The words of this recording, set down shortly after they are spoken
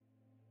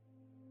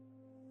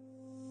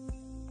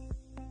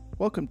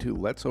Welcome to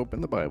Let's Open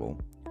the Bible,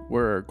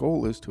 where our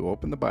goal is to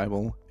open the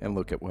Bible and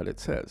look at what it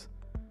says.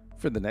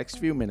 For the next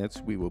few minutes,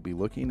 we will be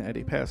looking at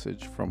a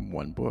passage from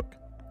one book.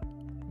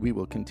 We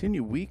will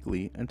continue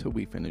weekly until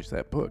we finish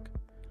that book.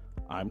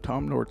 I'm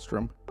Tom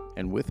Nordstrom,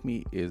 and with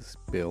me is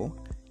Bill,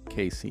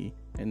 Casey,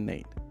 and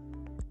Nate.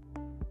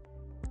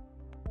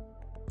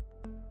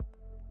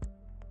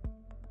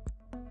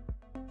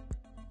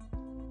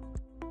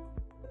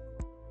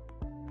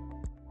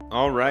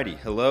 Alrighty,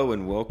 hello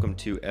and welcome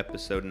to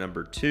episode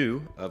number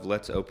 2 of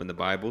Let's Open the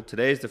Bible.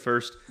 Today is the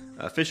first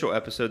official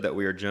episode that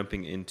we are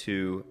jumping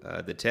into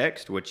the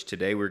text, which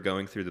today we're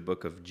going through the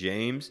book of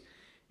James,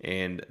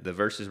 and the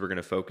verses we're going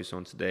to focus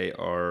on today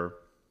are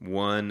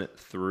 1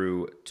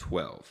 through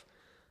 12.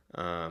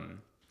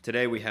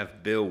 Today we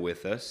have Bill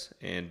with us,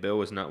 and Bill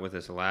was not with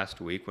us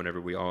last week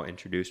whenever we all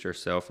introduced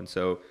ourselves, and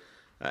so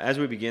as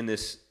we begin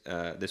this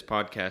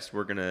podcast,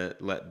 we're going to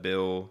let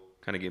Bill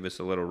kind of give us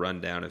a little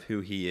rundown of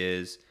who he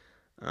is,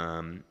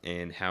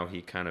 and how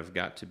he kind of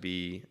got to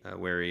be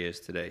where he is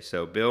today.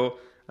 So, Bill,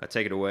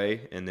 take it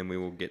away, and then we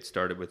will get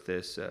started with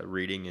this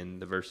reading in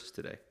the verses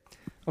today.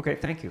 Okay,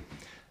 thank you.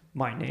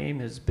 My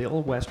name is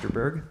Bill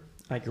Westerberg.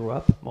 I grew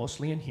up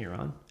mostly in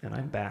Huron, and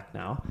I'm back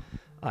now.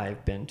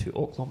 I've been to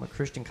Oklahoma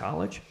Christian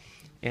College,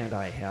 and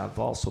I have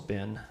also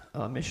been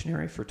a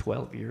missionary for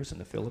 12 years in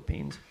the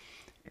Philippines,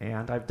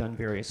 and I've done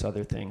various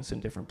other things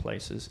in different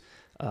places.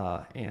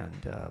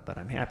 But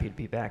I'm happy to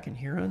be back in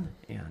Huron,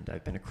 and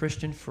I've been a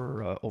Christian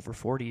for over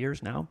 40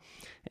 years now,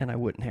 and I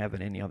wouldn't have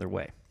it any other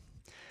way.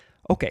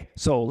 Okay,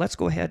 so let's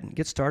go ahead and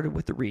get started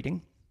with the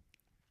reading.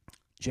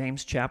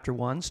 James chapter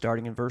 1,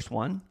 starting in verse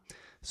 1,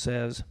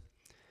 says,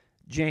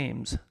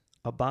 James,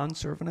 a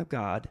bondservant of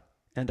God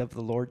and of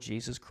the Lord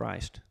Jesus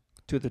Christ,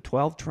 to the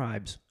 12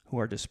 tribes who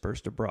are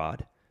dispersed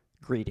abroad,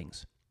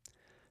 greetings.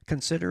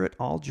 Consider it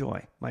all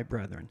joy, my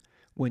brethren,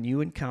 when you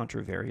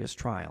encounter various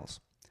trials,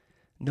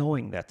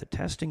 knowing that the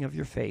testing of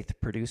your faith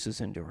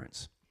produces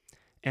endurance.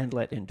 And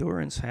let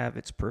endurance have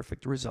its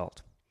perfect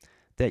result,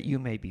 that you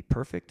may be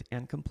perfect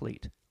and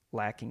complete,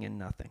 lacking in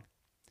nothing.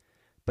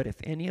 But if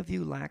any of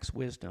you lacks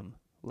wisdom,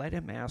 let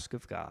him ask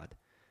of God,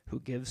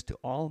 who gives to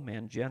all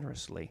men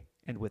generously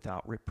and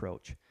without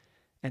reproach,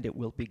 and it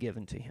will be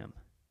given to him.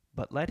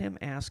 But let him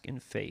ask in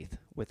faith,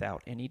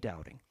 without any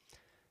doubting.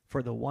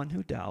 For the one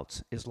who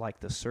doubts is like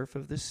the surf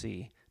of the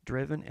sea,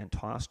 driven and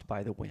tossed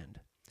by the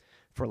wind.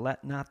 For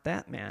let not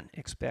that man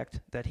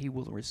expect that he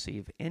will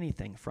receive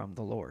anything from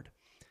the Lord,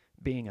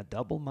 being a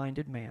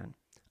double-minded man,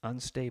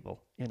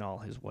 unstable in all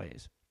his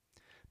ways.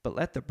 But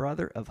let the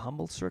brother of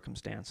humble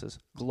circumstances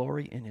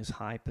glory in his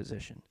high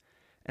position,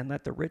 and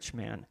let the rich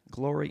man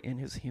glory in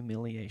his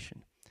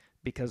humiliation,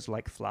 because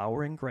like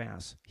flowering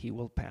grass he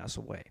will pass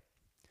away.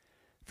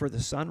 For the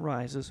sun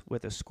rises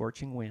with a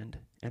scorching wind,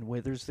 and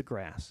withers the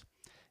grass,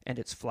 and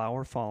its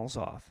flower falls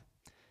off,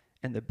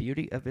 and the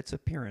beauty of its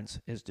appearance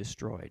is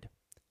destroyed.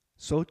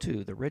 So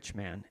too the rich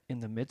man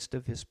in the midst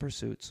of his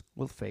pursuits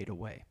will fade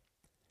away.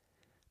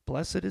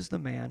 Blessed is the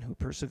man who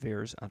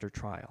perseveres under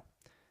trial,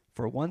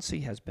 for once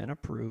he has been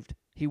approved,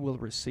 he will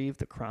receive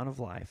the crown of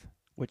life,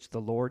 which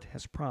the Lord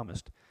has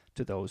promised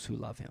to those who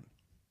love him.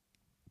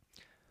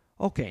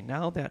 Okay,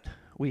 now that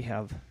we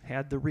have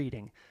had the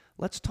reading,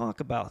 let's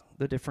talk about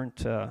the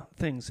different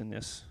things in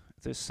this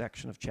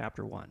section of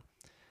chapter 1.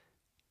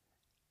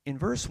 In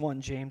verse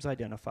 1, James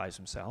identifies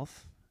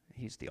himself.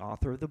 He's the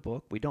author of the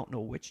book. We don't know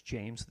which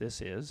James this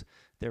is.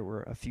 There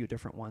were a few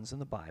different ones in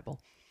the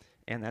Bible,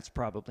 and that's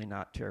probably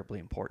not terribly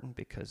important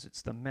because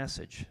it's the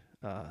message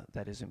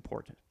that is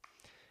important.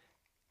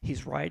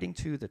 He's writing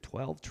to the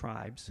 12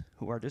 tribes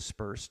who are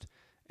dispersed,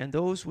 and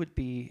those would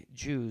be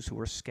Jews who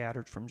were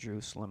scattered from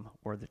Jerusalem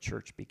where the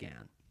church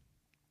began.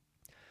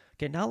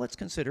 Okay, now let's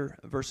consider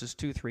verses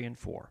 2, 3, and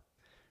 4.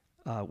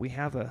 We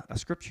have a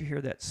scripture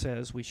here that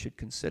says we should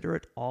consider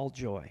it all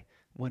joy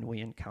when we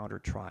encounter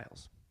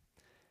trials.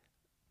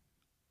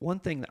 One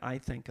thing that I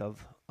think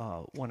of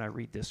when I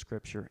read this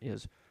scripture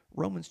is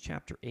Romans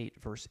chapter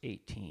 8, verse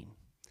 18.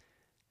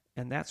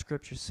 And that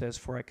scripture says,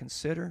 For I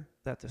consider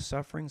that the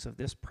sufferings of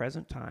this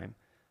present time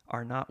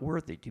are not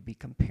worthy to be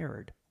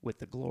compared with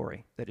the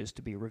glory that is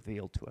to be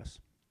revealed to us.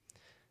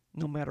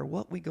 No matter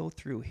what we go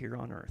through here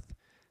on earth,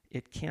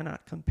 it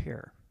cannot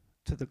compare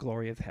to the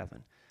glory of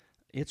heaven.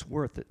 It's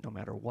worth it no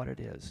matter what it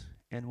is.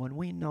 And when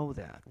we know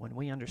that, when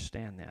we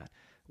understand that,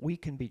 we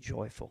can be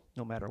joyful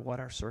no matter what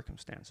our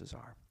circumstances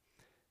are.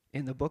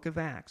 In the book of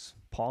Acts,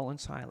 Paul and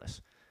Silas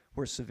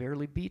were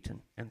severely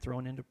beaten and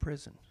thrown into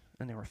prison,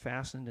 and they were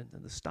fastened into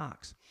the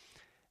stocks.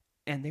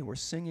 And they were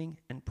singing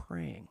and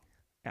praying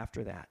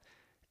after that.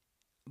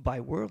 By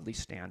worldly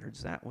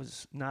standards, that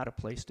was not a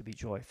place to be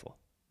joyful.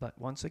 But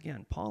once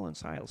again, Paul and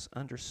Silas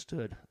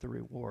understood the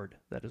reward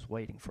that is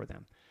waiting for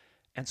them,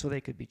 and so they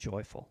could be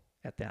joyful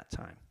at that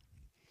time.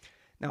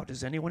 Now,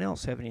 does anyone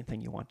else have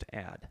anything you want to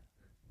add?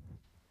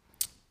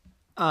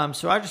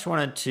 So I just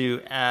wanted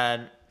to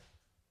add,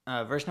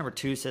 verse number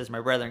 2 says,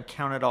 My brethren,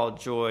 count it all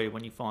joy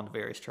when you fall into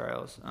various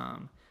trials,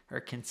 or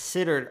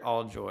consider it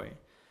all joy.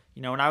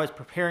 You know, when I was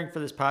preparing for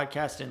this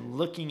podcast and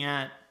looking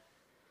at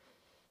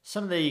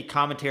some of the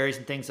commentaries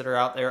and things that are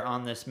out there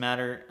on this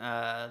matter,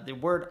 the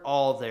word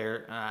all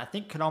there, I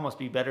think could almost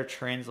be better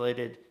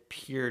translated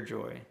pure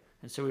joy.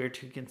 And so we are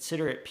to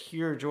consider it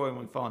pure joy when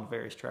we fall into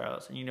various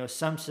trials. And,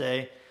 some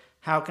say,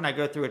 how can I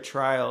go through a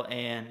trial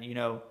and,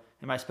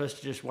 am I supposed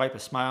to just wipe a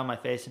smile on my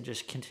face and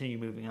just continue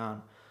moving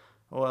on?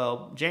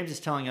 Well, James is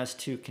telling us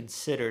to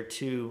consider,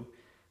 to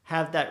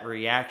have that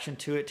reaction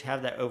to it, to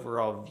have that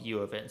overall view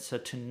of it. So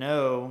to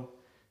know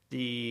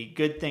the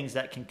good things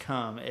that can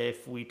come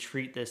if we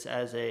treat this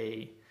as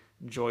a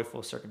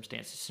joyful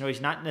circumstance. So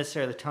he's not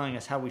necessarily telling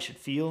us how we should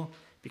feel,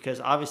 because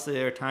obviously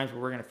there are times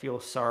where we're going to feel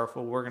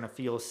sorrowful, we're going to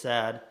feel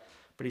sad,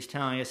 but he's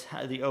telling us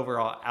how the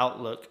overall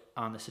outlook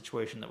on the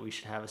situation that we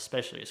should have,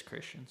 especially as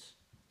Christians.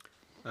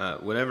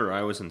 Whenever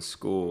I was in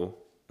school,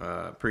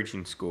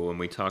 preaching school, and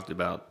we talked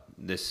about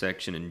this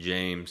section in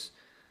James,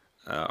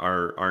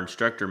 our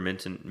instructor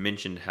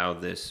mentioned how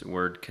this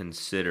word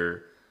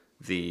consider,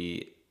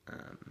 the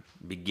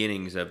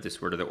beginnings of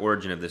this word, or the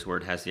origin of this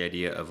word, has the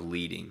idea of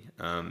leading.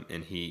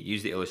 And he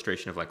used the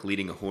illustration of like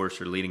leading a horse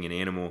or leading an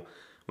animal.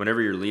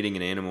 Whenever you're leading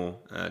an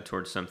animal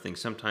towards something,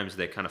 sometimes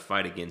they kind of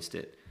fight against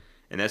it.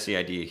 And that's the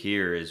idea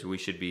here, is we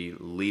should be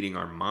leading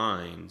our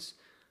minds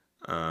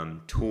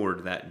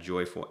toward that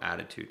joyful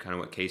attitude. Kind of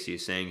what Casey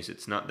is saying is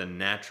it's not the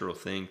natural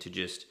thing to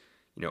just,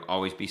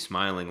 always be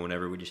smiling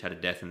whenever we just had a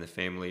death in the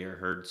family or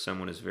heard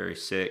someone is very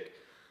sick.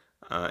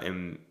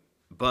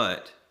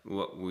 But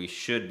what we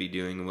should be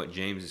doing, and what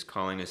James is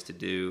calling us to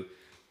do,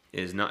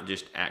 is not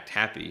just act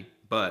happy,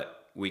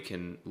 but we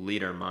can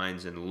lead our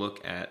minds and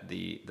look at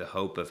the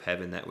hope of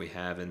heaven that we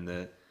have, and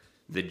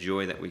the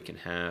joy that we can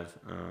have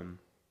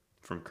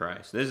from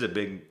Christ. This is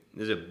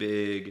a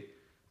big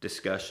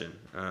discussion,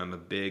 a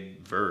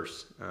big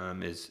verse.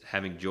 Is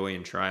having joy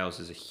in trials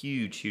is a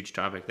huge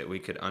topic that we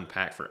could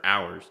unpack for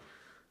hours.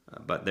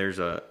 But there's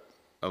a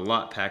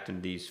lot packed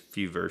in these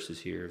few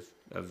verses here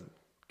of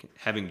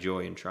having joy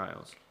in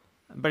trials.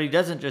 But he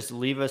doesn't just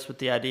leave us with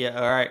the idea,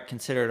 all right,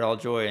 consider it all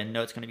joy and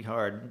know it's going to be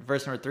hard.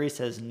 Verse number 3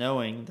 says,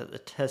 knowing that the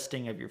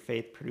testing of your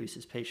faith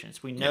produces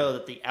patience. We know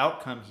that the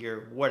outcome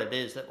here, what it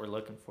is that we're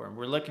looking for. And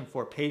we're looking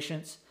for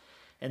patience.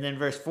 And then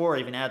verse 4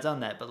 even adds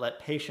on that, but let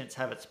patience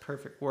have its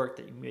perfect work,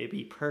 that you may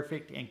be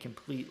perfect and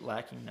complete,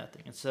 lacking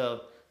nothing. And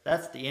so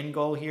that's the end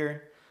goal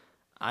here.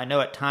 I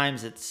know at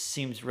times it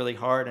seems really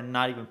hard and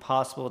not even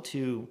possible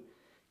to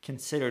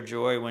consider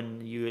joy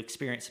when you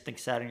experience something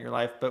sad in your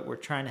life, but we're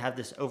trying to have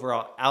this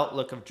overall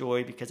outlook of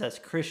joy, because as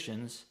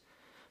Christians,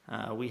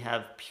 we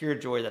have pure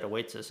joy that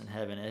awaits us in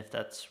heaven, if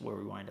that's where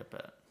we wind up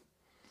at.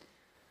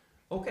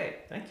 Okay,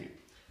 thank you.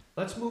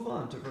 Let's move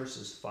on to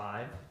verses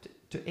 5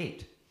 to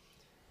 8.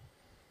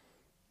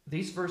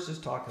 These verses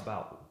talk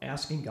about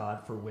asking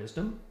God for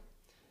wisdom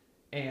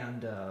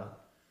and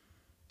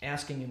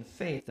asking in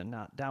faith and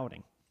not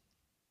doubting.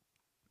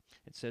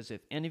 It says, if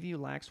any of you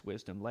lacks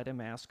wisdom, let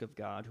him ask of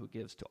God, who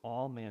gives to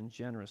all men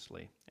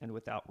generously and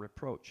without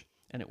reproach,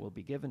 and it will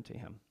be given to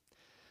him.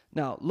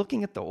 Now,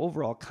 looking at the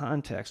overall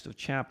context of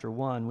chapter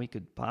 1, we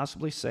could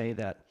possibly say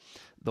that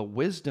the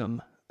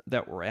wisdom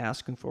that we're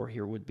asking for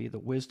here would be the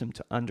wisdom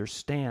to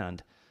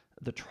understand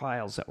the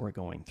trials that we're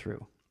going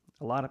through.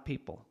 A lot of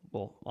people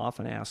will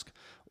often ask,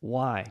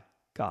 why,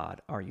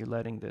 God, are you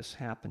letting this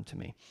happen to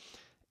me?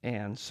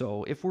 And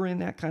so if we're in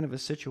that kind of a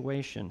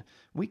situation,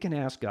 we can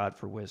ask God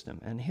for wisdom,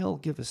 and he'll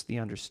give us the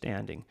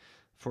understanding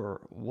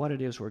for what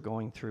it is we're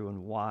going through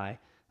and why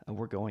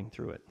we're going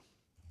through it.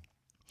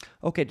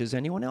 Okay, does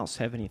anyone else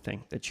have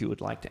anything that you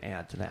would like to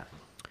add to that?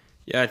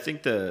 Yeah, I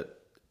think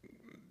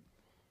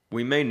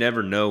we may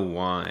never know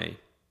why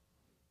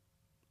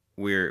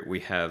we're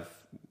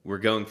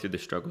going through the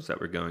struggles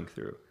that we're going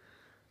through.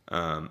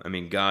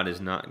 God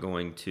is not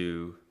going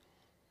to.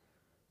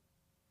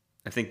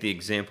 I think the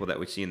example that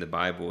we see in the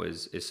Bible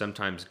is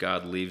sometimes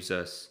God leaves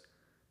us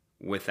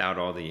without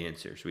all the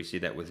answers. We see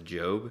that with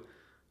Job,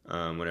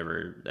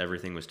 whenever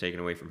everything was taken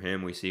away from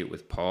him. We see it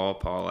with Paul.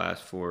 Paul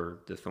asked for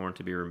the thorn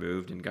to be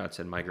removed, and God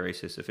said, my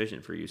grace is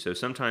sufficient for you. So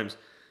sometimes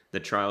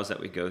the trials that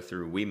we go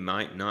through, we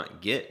might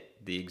not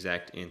get the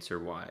exact answer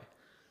why.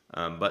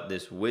 But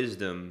this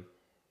wisdom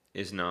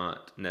is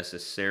not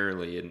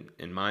necessarily,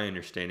 in my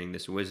understanding,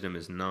 this wisdom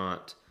is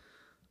not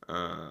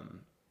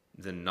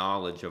the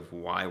knowledge of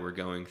why we're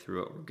going through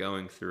what we're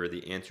going through, or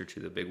the answer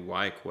to the big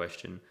why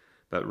question,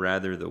 but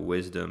rather the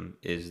wisdom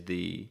is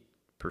the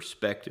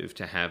perspective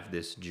to have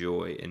this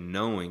joy, and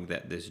knowing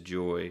that this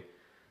joy,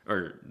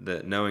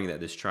 knowing that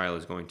this trial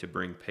is going to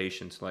bring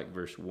patience, like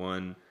verse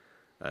 1,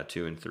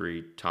 2, and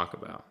 3 talk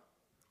about.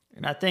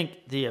 And I think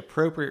the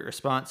appropriate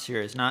response here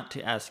is not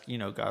to ask,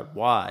 God,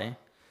 why,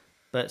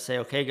 but say,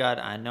 okay, God,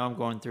 I know I'm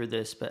going through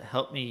this, but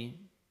help me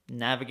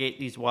navigate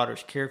these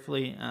waters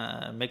carefully,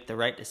 make the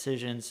right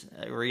decisions,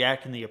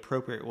 react in the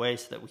appropriate way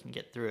so that we can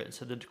get through it.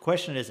 So the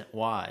question isn't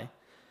why,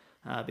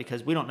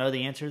 because we don't know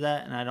the answer to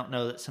that, and I don't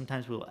know that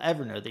sometimes we will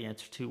ever know the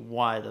answer to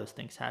why those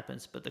things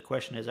happen. But the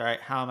question is, all right,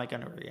 how am I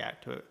going to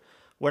react to it?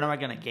 What am I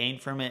going to gain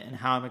from it, and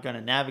how am I going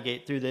to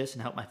navigate through this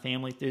and help my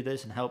family through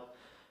this and help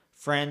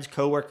friends,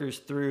 coworkers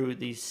through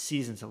these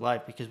seasons of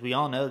life? Because we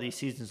all know these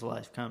seasons of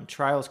life come.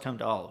 Trials come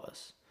to all of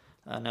us.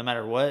 No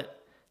matter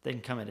what, they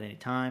can come at any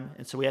time.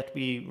 And so we have to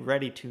be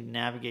ready to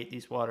navigate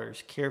these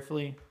waters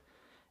carefully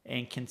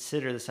and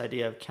consider this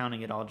idea of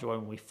counting it all joy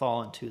when we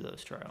fall into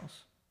those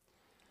trials.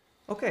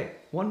 Okay,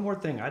 one more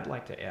thing I'd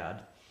like to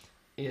add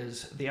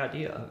is the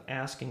idea of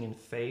asking in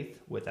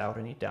faith without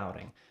any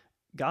doubting.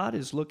 God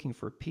is looking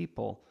for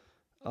people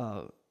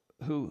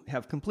who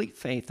have complete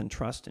faith and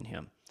trust in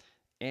him.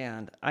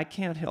 And I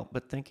can't help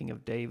but thinking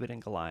of David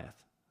and Goliath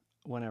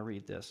when I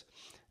read this.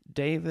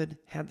 David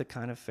had the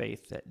kind of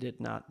faith that did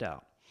not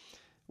doubt.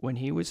 When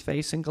he was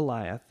facing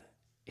Goliath,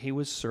 he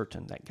was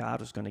certain that God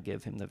was going to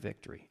give him the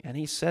victory. And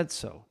he said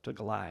so to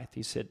Goliath.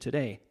 He said,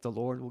 "Today the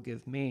Lord will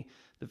give me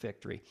the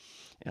victory,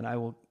 and I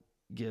will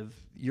give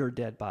your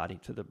dead body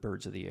to the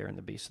birds of the air and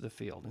the beasts of the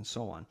field," and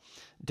so on.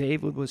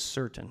 David was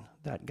certain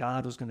that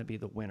God was going to be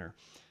the winner.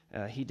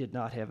 He did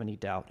not have any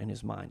doubt in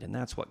his mind, and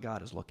that's what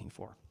God is looking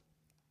for.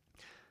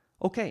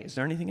 Okay, is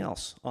there anything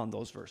else on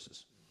those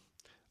verses?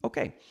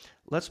 Okay,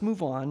 let's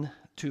move on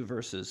to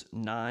verses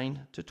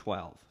 9 to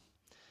 12.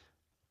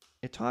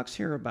 It talks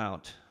here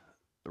about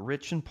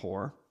rich and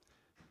poor,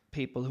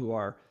 people who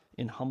are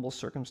in humble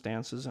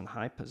circumstances and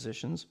high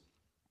positions.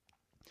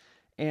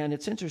 And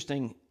it's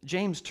interesting,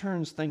 James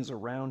turns things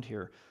around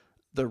here.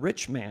 The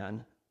rich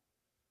man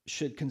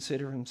should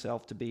consider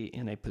himself to be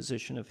in a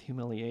position of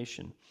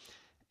humiliation,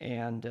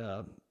 and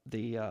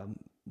the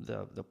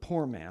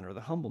poor man or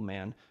the humble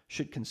man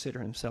should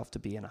consider himself to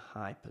be in a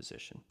high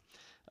position.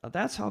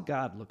 That's how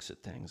God looks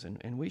at things,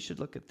 and we should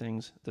look at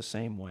things the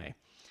same way.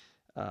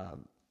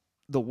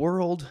 The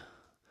world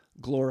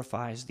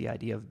glorifies the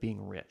idea of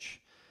being rich.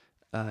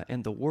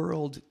 And the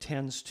world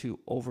tends to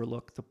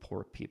overlook the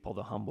poor people,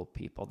 the humble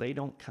people. They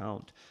don't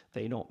count,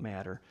 they don't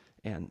matter,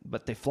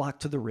 but they flock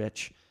to the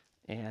rich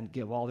and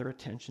give all their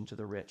attention to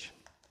the rich.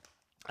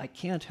 I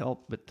can't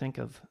help but think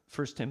of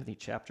 1 Timothy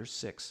chapter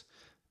 6,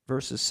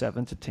 verses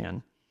 7 to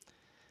 10.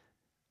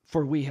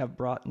 "For we have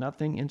brought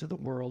nothing into the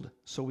world,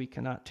 so we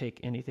cannot take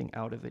anything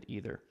out of it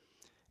either.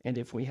 And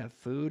if we have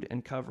food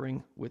and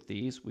covering, with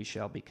these we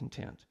shall be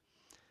content.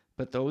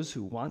 But those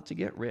who want to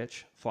get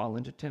rich fall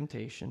into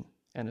temptation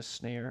and a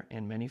snare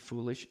and many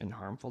foolish and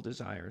harmful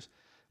desires,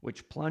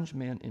 which plunge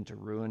men into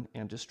ruin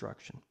and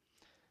destruction.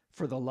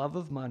 For the love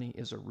of money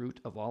is a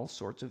root of all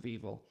sorts of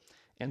evil,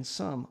 and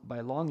some,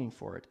 by longing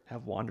for it,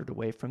 have wandered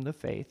away from the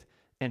faith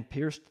and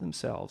pierced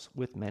themselves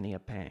with many a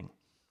pang."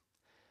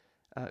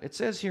 It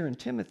says here in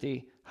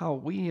Timothy how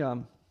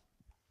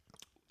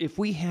if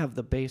we have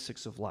the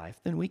basics of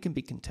life, then we can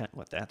be content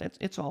with that.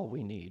 It's all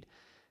we need.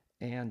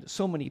 And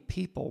so many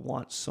people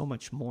want so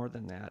much more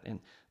than that.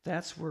 And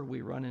that's where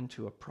we run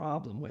into a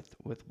problem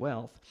with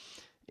wealth.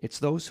 It's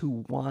those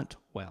who want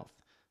wealth.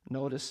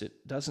 Notice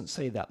it doesn't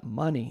say that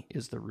money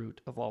is the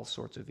root of all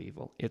sorts of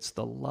evil. It's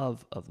the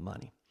love of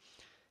money.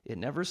 It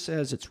never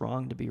says it's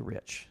wrong to be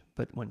rich.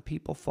 But when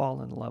people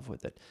fall in love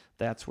with it,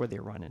 that's where they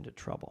run into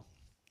trouble.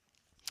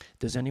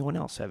 Does anyone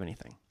else have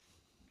anything?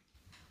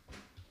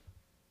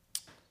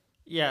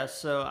 Yeah,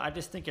 so I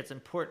just think it's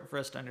important for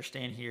us to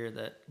understand here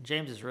that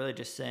James is really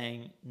just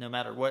saying no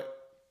matter what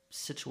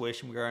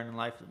situation we are in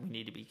life, we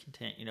need to be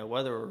content. You know,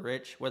 whether we're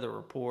rich, whether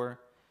we're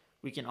poor,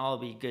 we can all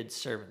be good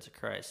servants of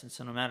Christ. And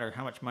so no matter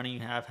how much money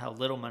you have, how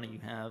little money you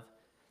have,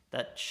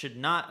 that should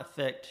not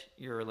affect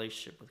your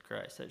relationship with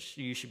Christ.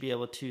 You should be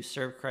able to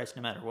serve Christ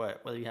no matter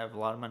what, whether you have a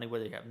lot of money,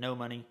 whether you have no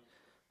money.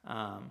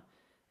 And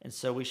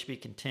so we should be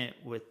content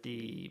with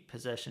the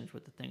possessions,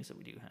 with the things that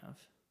we do have.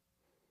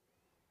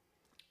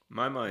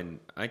 My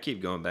mind, I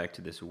keep going back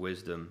to this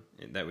wisdom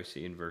that we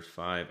see in verse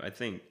 5. I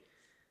think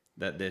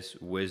that this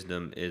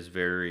wisdom is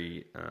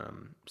very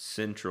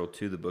central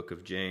to the book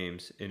of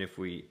James. And if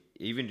we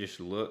even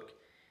just look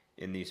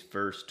in these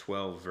first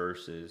 12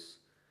 verses,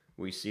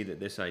 we see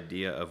that this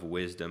idea of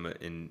wisdom,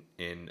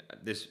 and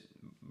this,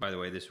 by the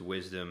way, this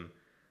wisdom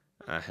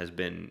has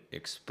been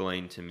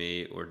explained to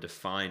me or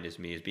defined as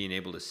me as being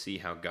able to see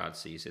how God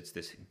sees. It's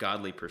this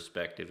godly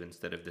perspective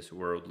instead of this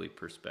worldly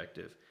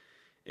perspective.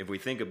 If we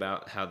think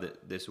about how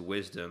this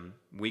wisdom,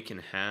 we can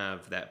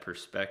have that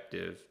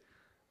perspective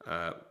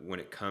when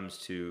it comes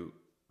to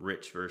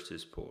rich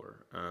versus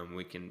poor.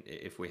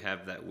 If we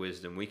have that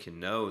wisdom, we can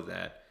know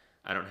that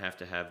I don't have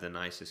to have the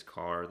nicest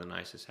car, the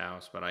nicest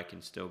house, but I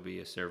can still be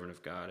a servant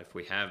of God. If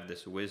we have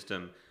this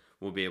wisdom,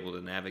 we'll be able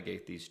to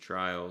navigate these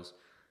trials.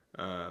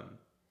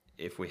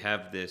 If we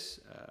have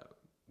this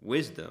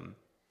wisdom,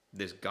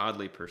 this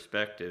godly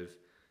perspective,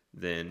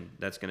 then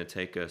that's going to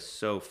take us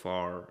so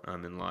far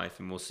in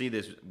life. And we'll see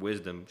this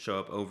wisdom show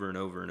up over and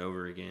over and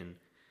over again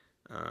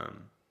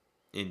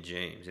in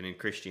James and in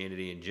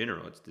Christianity in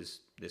general. It's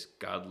this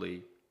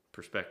godly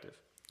perspective.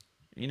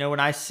 You know, when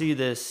I see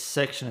this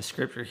section of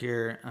scripture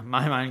here,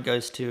 my mind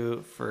goes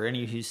to, for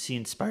any who's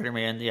seen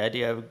Spider-Man, the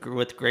idea of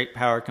with great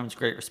power comes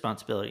great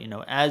responsibility. You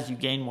know, as you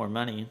gain more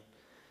money,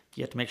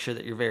 you have to make sure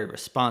that you're very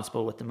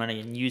responsible with the money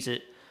and use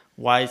it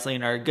wisely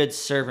and are a good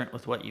servant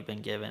with what you've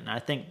been given. And I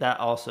think that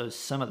also is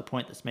some of the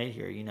point that's made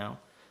here. You know,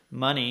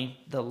 money,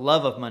 the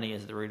love of money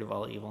is the root of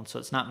all evil. And so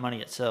it's not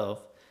money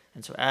itself.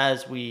 And so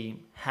as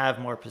we have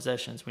more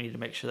possessions, we need to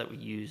make sure that we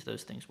use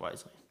those things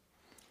wisely.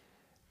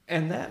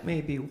 And that may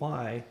be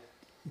why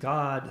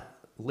God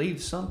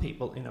leaves some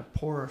people in a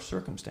poorer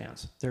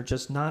circumstance. They're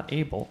just not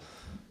able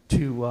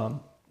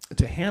to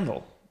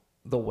handle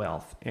the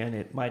wealth, and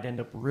it might end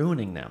up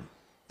ruining them.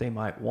 They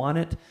might want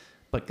it,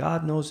 but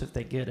God knows if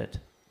they get it,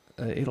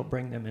 it'll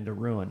bring them into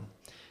ruin.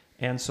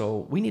 And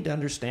so we need to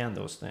understand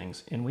those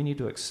things, and we need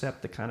to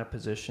accept the kind of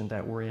position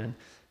that we're in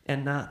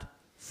and not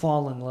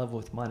fall in love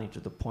with money to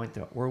the point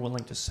that we're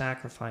willing to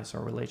sacrifice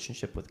our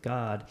relationship with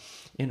God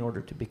in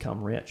order to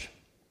become rich.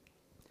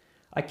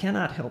 I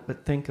cannot help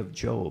but think of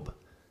Job.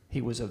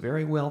 He was a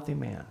very wealthy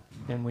man.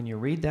 And when you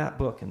read that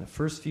book, in the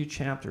first few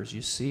chapters,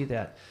 you see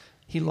that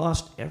he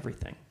lost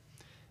everything.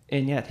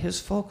 And yet his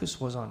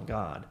focus was on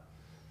God.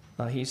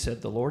 He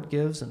said, the Lord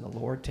gives and the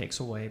Lord takes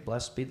away.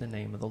 Blessed be the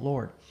name of the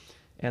Lord.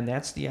 And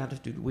that's the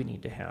attitude we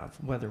need to have.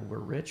 Whether we're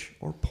rich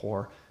or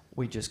poor,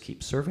 we just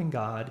keep serving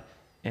God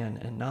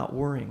and not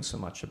worrying so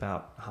much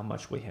about how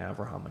much we have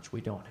or how much we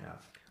don't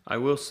have. I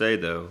will say,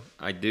 though,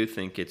 I do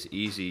think it's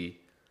easy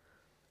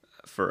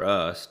for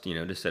us,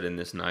 to sit in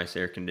this nice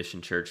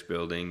air-conditioned church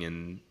building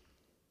and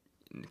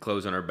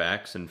clothes on our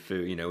backs and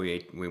food.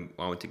 We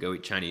went to go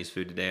eat Chinese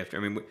food today after. I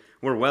mean,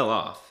 we're well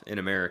off in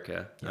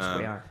America. Yes,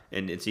 we are.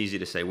 And it's easy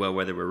to say, well,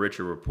 whether we're rich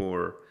or we're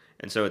poor.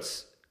 And so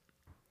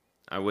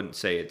I wouldn't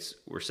say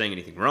we're saying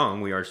anything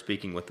wrong. We are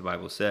speaking what the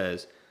Bible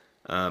says.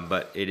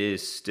 But it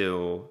is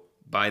still,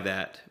 by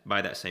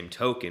that same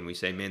token, we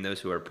say, man, those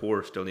who are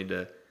poor still need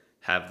to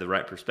have the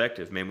right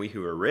perspective. Man, we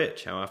who are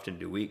rich, how often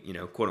do we,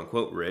 quote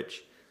unquote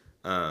rich,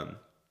 I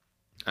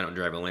don't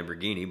drive a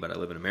Lamborghini, but I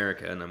live in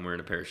America and I'm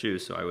wearing a pair of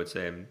shoes. So I would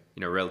say,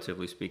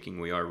 relatively speaking,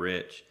 we are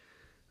rich.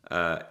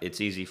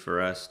 It's easy for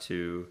us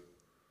to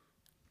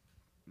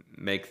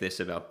make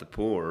this about the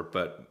poor,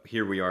 but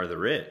here we are, the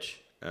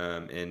rich.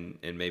 And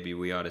maybe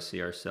we ought to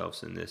see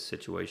ourselves in this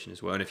situation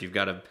as well. And if you've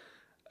got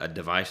a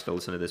device to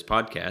listen to this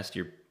podcast,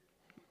 you're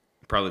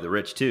probably the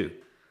rich too.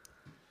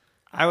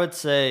 I would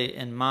say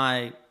in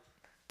my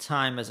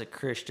time as a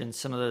Christian,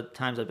 some of the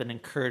times I've been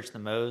encouraged the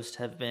most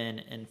have been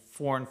in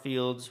foreign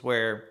fields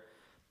where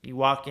you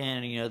walk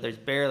in and, there's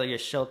barely a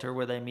shelter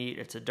where they meet.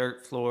 It's a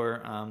dirt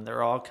floor.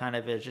 They're all kind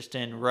of just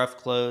in rough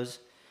clothes.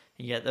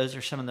 And yet those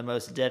are some of the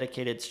most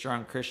dedicated,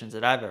 strong Christians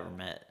that I've ever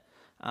met.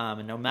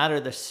 And no matter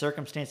the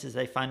circumstances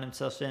they find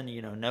themselves in,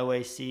 no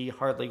AC,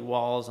 hardly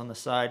walls on the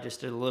side,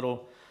 just a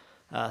little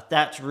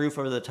thatched roof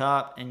over the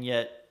top. And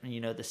yet,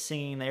 the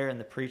singing there and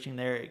the preaching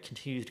there, it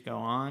continues to go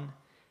on.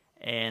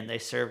 And they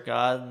serve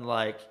God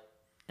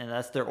and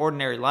that's their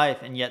ordinary life,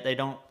 and yet they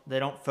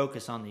don't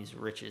focus on these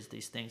riches,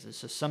 these things. And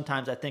so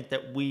sometimes I think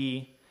that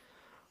we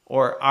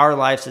or our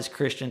lives as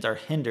Christians are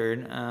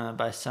hindered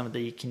by some of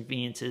the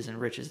conveniences and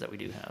riches that we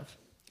do have.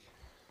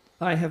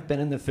 I have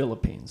been in the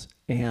Philippines,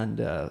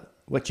 and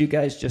what you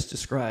guys just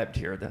described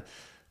here, the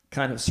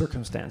kind of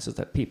circumstances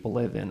that people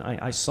live in,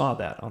 I saw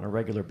that on a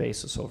regular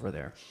basis over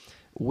there.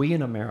 We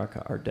in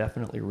America are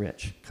definitely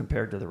rich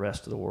compared to the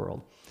rest of the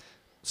world.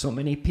 So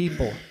many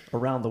people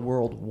around the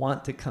world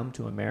want to come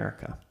to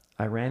America.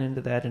 I ran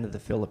into that into the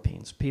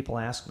Philippines. People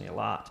ask me a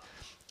lot,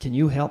 can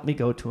you help me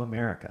go to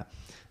America?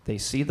 They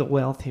see the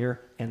wealth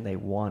here and they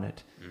want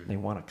it. They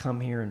want to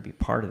come here and be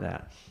part of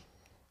that.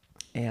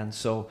 And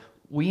so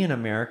we in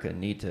America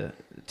need to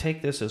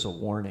take this as a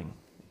warning.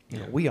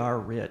 We are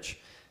rich,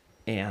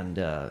 and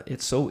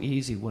it's so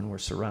easy when we're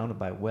surrounded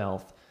by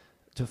wealth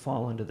to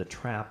fall into the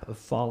trap of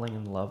falling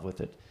in love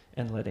with it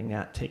and letting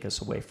that take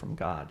us away from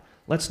God.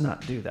 Let's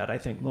not do that. I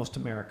think most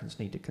Americans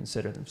need to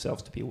consider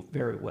themselves to be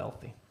very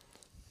wealthy.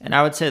 And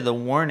I would say the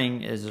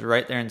warning is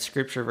right there in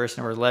Scripture, verse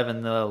number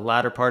 11. The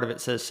latter part of it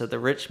says, so the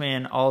rich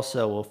man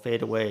also will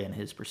fade away in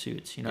his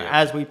pursuits.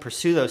 As we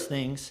pursue those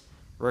things,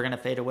 we're going to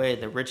fade away.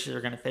 The riches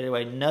are going to fade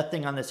away.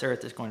 Nothing on this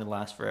earth is going to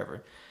last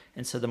forever.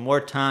 And so the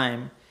more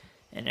time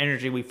and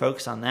energy we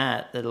focus on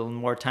that, the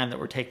more time that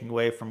we're taking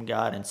away from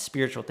God and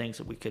spiritual things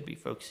that we could be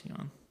focusing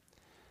on.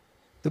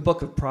 The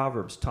book of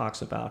Proverbs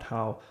talks about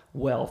how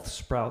wealth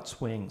sprouts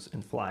wings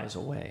and flies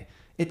away.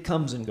 It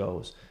comes and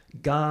goes.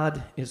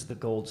 God is the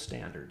gold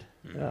standard,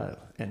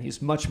 and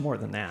he's much more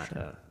than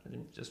that.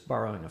 Just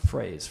borrowing a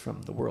phrase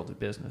from the world of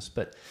business,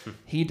 but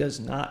he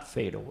does not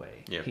fade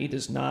away. Yeah. He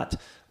does not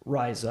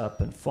rise up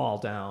and fall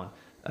down.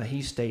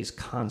 He stays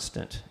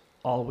constant,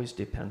 always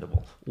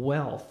dependable.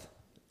 Wealth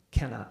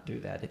cannot do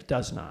that. It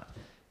does not.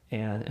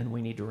 And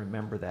we need to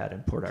remember that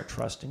and put our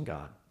trust in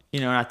God.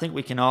 And I think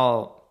we can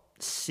all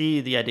see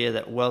the idea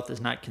that wealth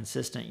is not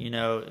consistent.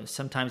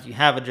 Sometimes you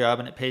have a job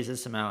and it pays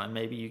this amount, and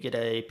maybe you get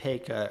a pay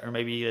cut, or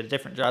maybe you get a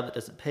different job that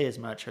doesn't pay as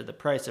much, or the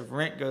price of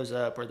rent goes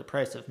up, or the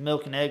price of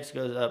milk and eggs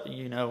goes up.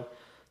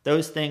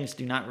 Those things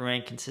do not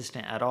remain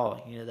consistent at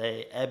all.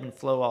 They ebb and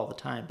flow all the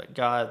time, but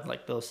God,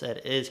 like Bill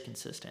said, is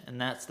consistent, and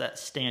that's that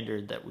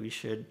standard that we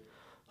should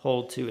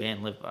hold to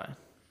and live by.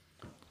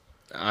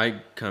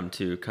 I come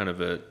to kind of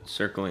a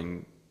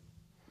circling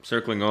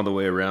all the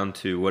way around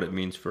to what it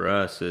means for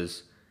us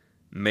is,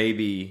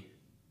 maybe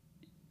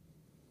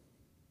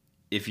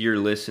if you're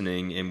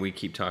listening and we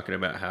keep talking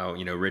about how,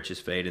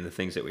 riches fade and the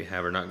things that we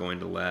have are not going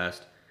to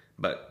last,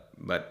 but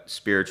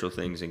spiritual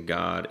things in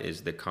God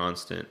is the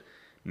constant.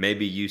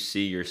 maybe you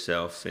see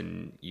yourself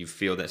and you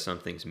feel that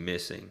something's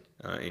missing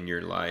in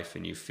your life,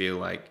 and you feel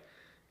like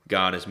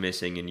God is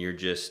missing, and you're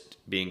just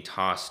being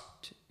tossed,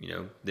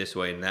 this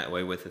way and that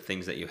way with the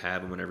things that you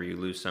have. And whenever you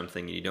lose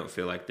something and you don't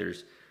feel like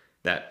there's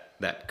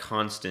that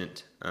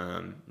constant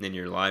in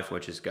your life,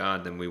 which is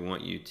God, then we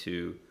want you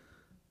to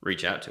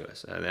reach out to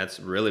us. That's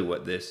really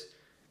what this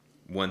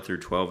 1 through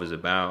 12 is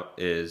about,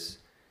 is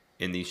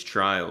in these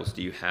trials,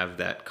 do you have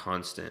that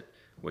constant,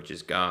 which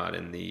is God,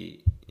 and the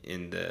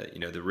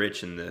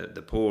rich and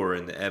the poor,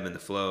 and the ebb and the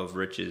flow of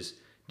riches?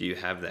 Do you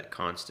have that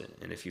constant?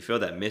 And if you feel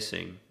that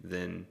missing,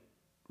 then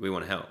we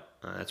want to help.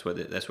 That's what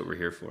we're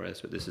here for.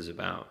 That's what this is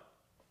about.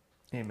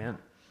 Amen.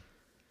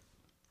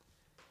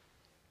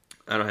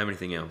 I don't have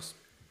anything else.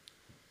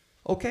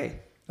 Okay.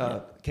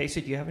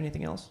 Casey, do you have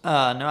anything else?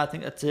 No, I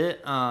think that's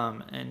it.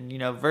 And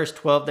verse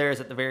 12 there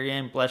is at the very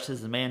end. Blessed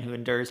is the man who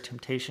endures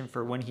temptation,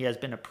 for when he has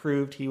been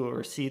approved, he will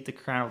receive the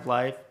crown of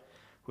life,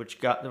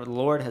 which God, the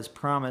Lord has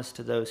promised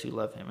to those who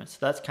love him. And so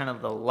that's kind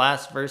of the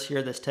last verse here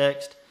of this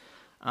text.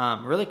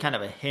 Really kind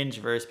of a hinge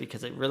verse,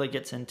 because it really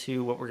gets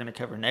into what we're going to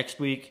cover next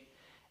week.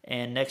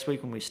 And next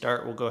week when we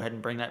start, we'll go ahead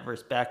and bring that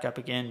verse back up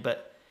again.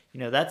 But,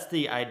 that's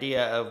the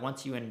idea of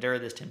once you endure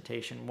this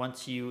temptation,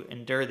 once you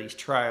endure these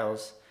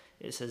trials,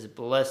 it says,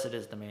 blessed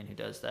is the man who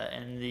does that.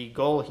 And the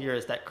goal here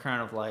is that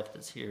crown of life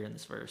that's here in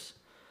this verse.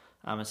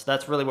 And so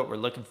that's really what we're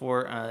looking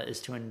for, is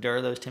to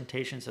endure those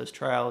temptations, those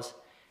trials,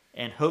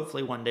 and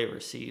hopefully one day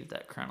receive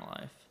that crown of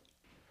life.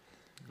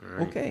 All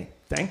right. Okay.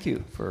 Thank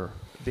you for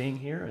being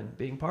here and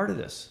being part of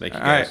this. Thank you,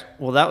 All guys. right.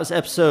 Well, that was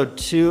episode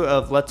 2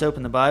 of Let's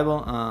Open the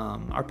Bible.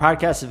 Our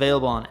podcast is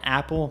available on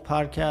Apple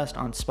Podcast,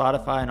 on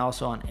Spotify, and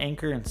also on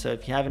Anchor. And so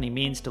if you have any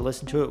means to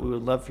listen to it, we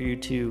would love for you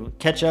to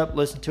catch up,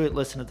 listen to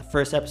the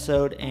first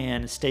episode,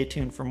 and stay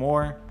tuned for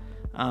more.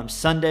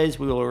 Sundays,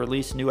 we will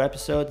release new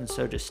episodes, and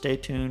so just stay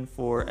tuned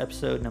for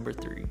episode number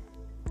 3.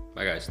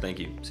 Bye, guys. Thank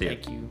you. See ya.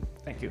 Thank you.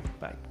 Thank you.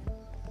 Bye.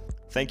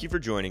 Thank you for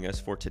joining us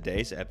for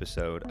today's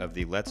episode of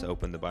the Let's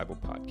Open the Bible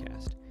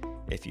podcast.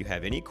 If you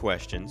have any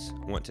questions,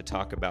 want to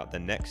talk about the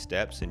next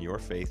steps in your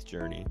faith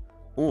journey,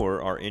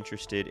 or are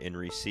interested in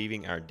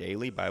receiving our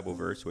daily Bible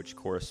verse which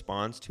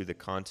corresponds to the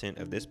content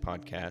of this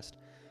podcast,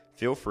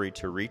 feel free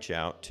to reach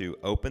out to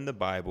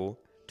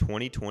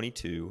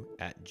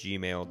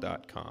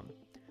openthebible2022@gmail.com.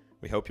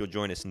 We hope you'll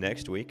join us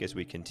next week as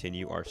we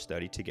continue our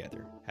study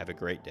together. Have a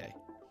great day.